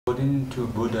According to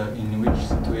Buddha, in which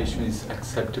situation is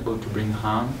acceptable to bring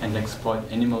harm and exploit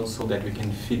animals so that we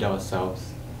can feed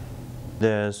ourselves?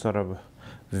 The sort of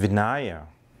Vinaya,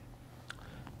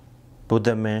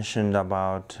 Buddha mentioned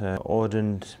about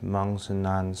ordained monks and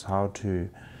nuns how to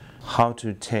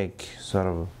take sort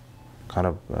of kind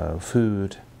of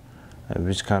food,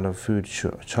 which kind of food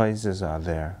choices are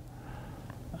there,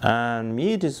 and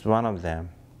meat is one of them,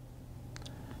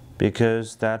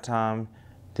 because that time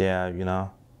they are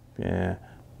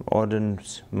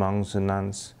ordained monks and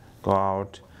nuns go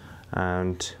out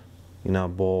and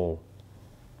bowl,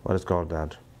 what is called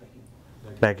that,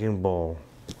 begging bowl,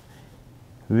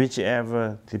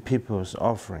 whichever the people is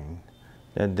offering,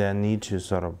 that they need to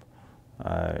sort of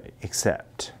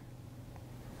accept.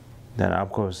 Then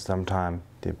of course sometimes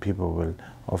the people will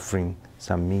offering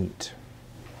some meat,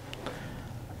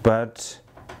 but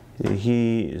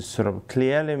he sort of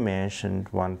clearly mentioned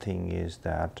one thing is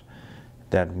that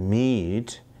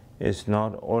meat is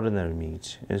not ordinary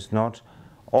meat. It's not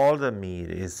all the meat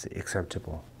is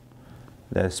acceptable.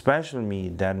 The special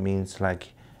meat, that means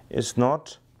like it's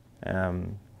not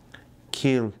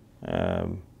killed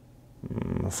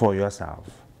for yourself.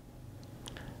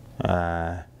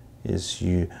 Is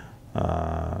you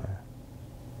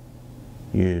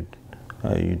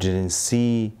didn't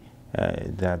see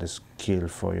that is killed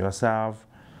for yourself,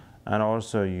 and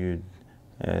also you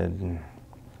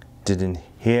didn't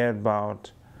hear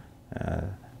about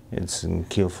it's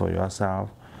killed for yourself,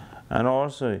 and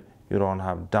also you don't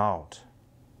have doubt.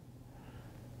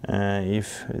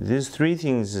 If these three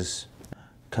things is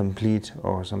complete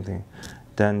or something,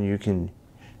 then you can,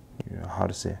 how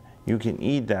to say, you can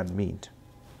eat that meat.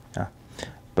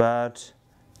 But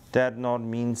that not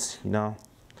means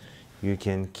you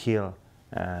can kill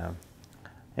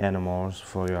animals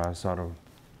for your sort of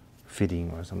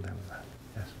feeding or something like that.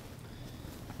 Yes.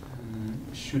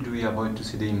 Should we avoid to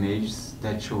see the images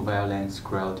that show violence,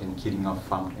 cruelty, and killing of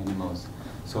farmed animals?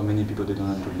 So many people, they don't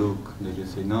want to look. They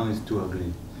just say, no, it's too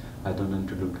ugly. I don't want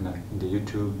to look in the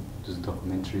YouTube, those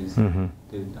documentaries.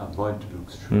 They avoid to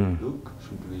look. Should we look?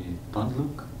 Should we don't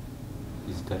look?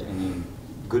 Is that any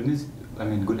goodness? I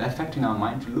mean, good effect in our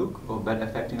mind to look, or bad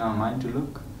effect in our mind to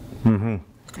look?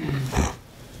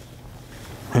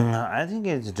 I think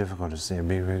it's difficult to say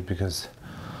because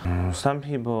some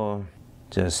people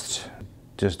just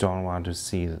don't want to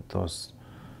see those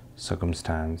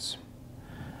circumstances,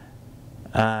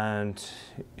 and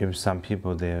if some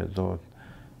people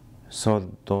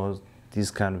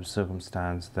these kind of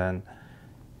circumstance, then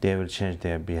they will change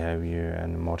their behavior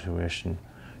and motivation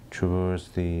towards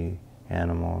the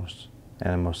animal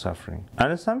suffering.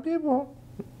 And some people,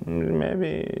 maybe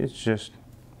it's just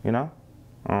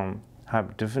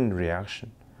have different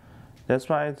reaction. That's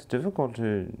why it's difficult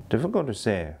to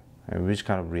say which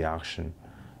kind of reaction,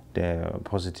 the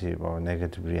positive or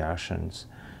negative reactions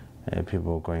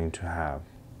people are going to have.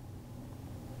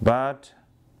 But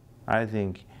I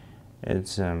think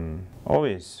it's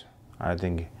always, I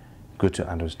think, good to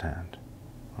understand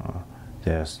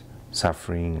their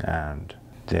suffering and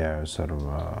their sort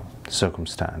of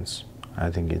circumstance. I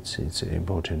think it's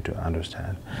important to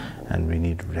understand, and we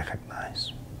need to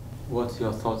recognize. What's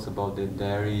your thoughts about the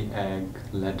dairy, egg,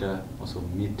 leather, also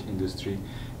meat industry,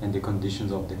 and the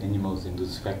conditions of the animals in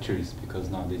those factories? Because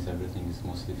nowadays everything is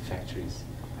mostly factories.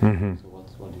 So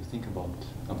what do you think about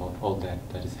all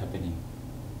that is happening?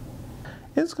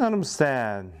 It's kind of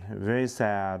sad, very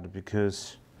sad,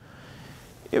 because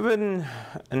even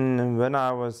when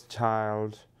I was a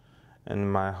child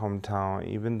in my hometown,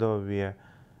 even though we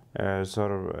are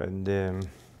sort of in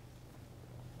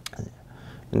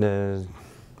the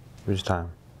which time?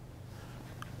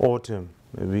 Autumn,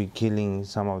 we killing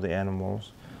some of the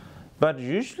animals, but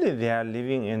usually they are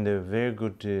living in the very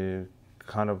good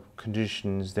kind of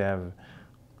conditions. They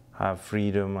have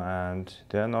freedom, and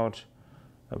they are not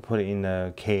put in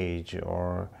a cage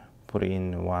or put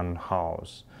in one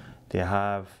house. They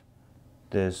have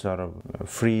this sort of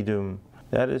freedom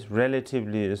that is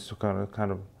relatively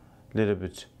kind of little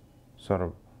bit sort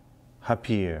of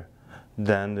happier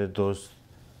than those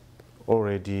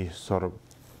already sort of.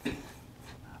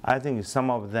 I think some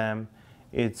of them,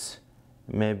 it's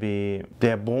maybe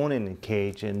they're born in a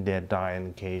cage and they die in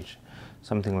a cage,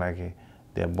 something like it.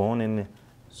 They're born in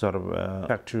sort of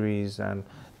factories and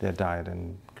they died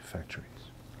in factories,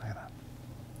 like that.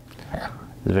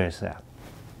 It's very sad.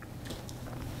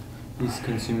 Is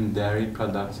consuming dairy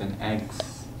products and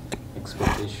eggs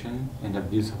exploitation and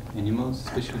abuse of animals,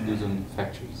 especially those in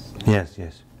factories? Yes.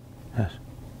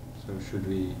 So should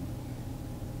we,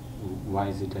 why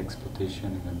is it exploitation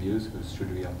and abuse, or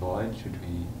should we avoid, should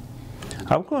we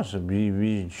Of course,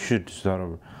 we should sort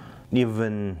of,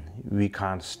 even we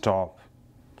can't stop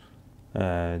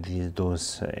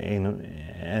those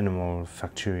animal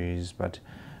factories, but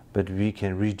we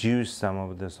can reduce some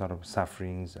of the sort of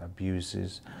sufferings,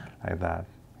 abuses like that.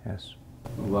 Yes.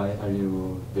 Why are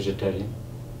you vegetarian?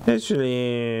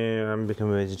 Actually, I'm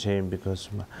becoming vegetarian because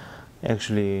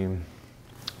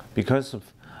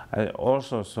I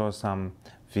also saw some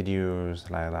videos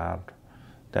like that.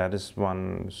 That is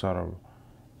one sort of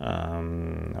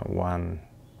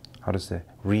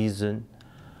reason,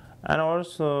 and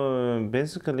also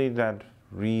basically that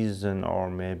reason, or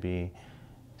maybe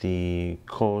the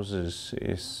causes,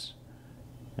 is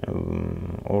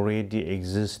already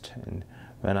exist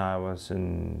when I was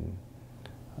in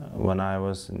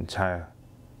child.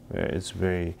 It's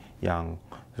very young,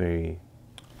 very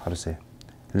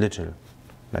little,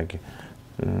 like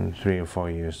 3 or 4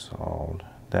 years old.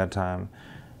 That time,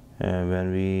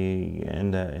 when we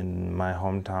in my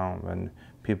hometown, when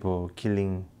people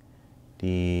killing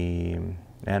the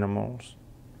animals,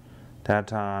 that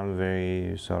time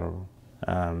very sort of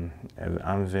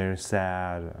I'm very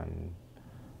sad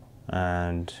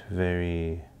and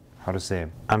very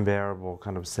unbearable,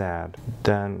 kind of sad.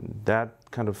 Then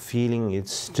that kind of feeling,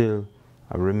 it's still,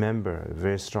 I remember, a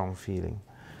very strong feeling.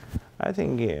 I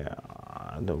think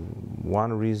the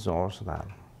one reason also that.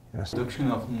 Yes. Production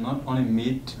of not only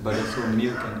meat but also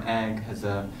milk and egg has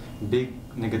a big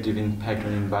negative impact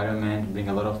on the environment, bring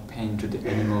a lot of pain to the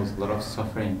animals, a lot of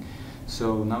suffering.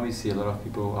 So now we see a lot of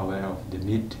people aware of the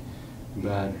meat,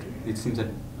 but it seems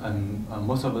that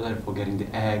most of us are forgetting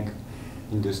the egg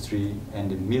industry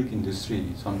and the milk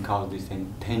industry. Some cows, they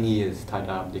spend 10 years tied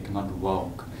up, they cannot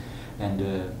walk, and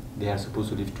they are supposed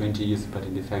to live 20 years, but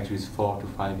in the factory it's 4 to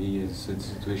 5 years. So the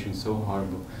situation is so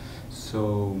horrible.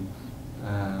 So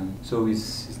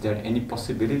is there any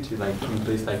possibility, like in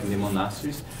place like in the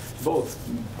monasteries, both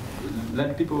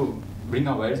let people bring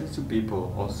awareness to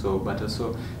people also, but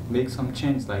also make some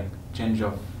change, like change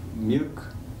of milk,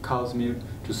 cow's milk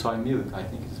to soy milk? I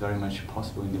think it's very much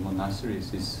possible in the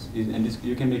monasteries.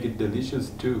 You can make it delicious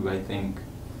too, I think.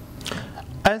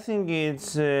 I think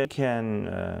it's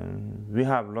we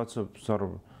have lots of sort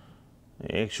of,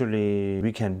 actually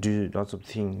we can do lots of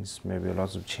things, maybe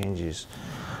lots of changes.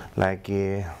 Like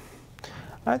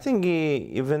I think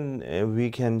even we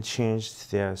can change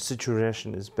their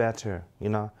situation is better, you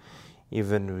know.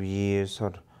 Even we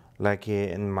sort of, like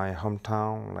in my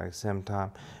hometown, like same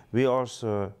time, we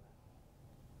also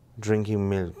drinking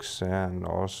milks, and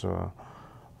also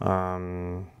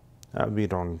we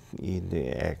don't eat the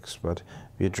eggs, but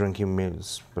we're drinking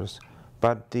milks.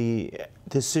 But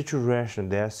their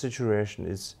situation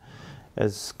is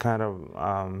kind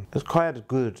of it's quite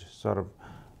good, sort of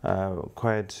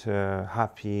quite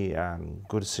happy and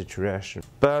good situation.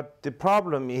 But the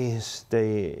problem is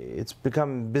it's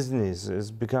become business. It's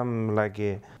become like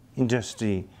a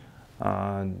industry,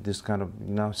 this kind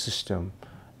of system.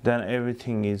 Then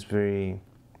everything is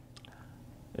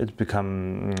it's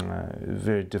become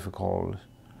very difficult.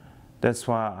 That's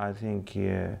why I think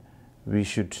we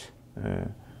should,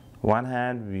 one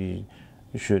hand, we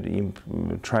should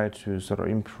try to sort of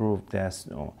improve their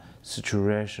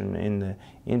situation in the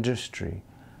industry,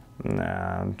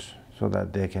 and so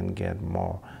that they can get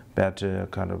better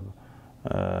kind of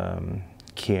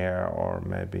care, or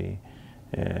maybe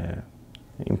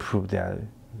improve their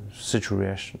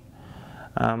situation.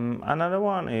 Another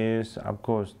one is, of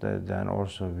course, that then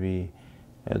also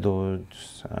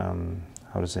those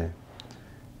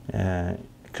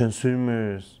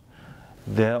consumers,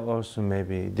 they also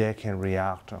maybe they can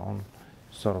react on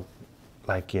sort of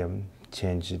like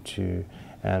change it to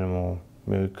animal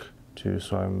milk, to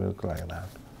soy milk, like that.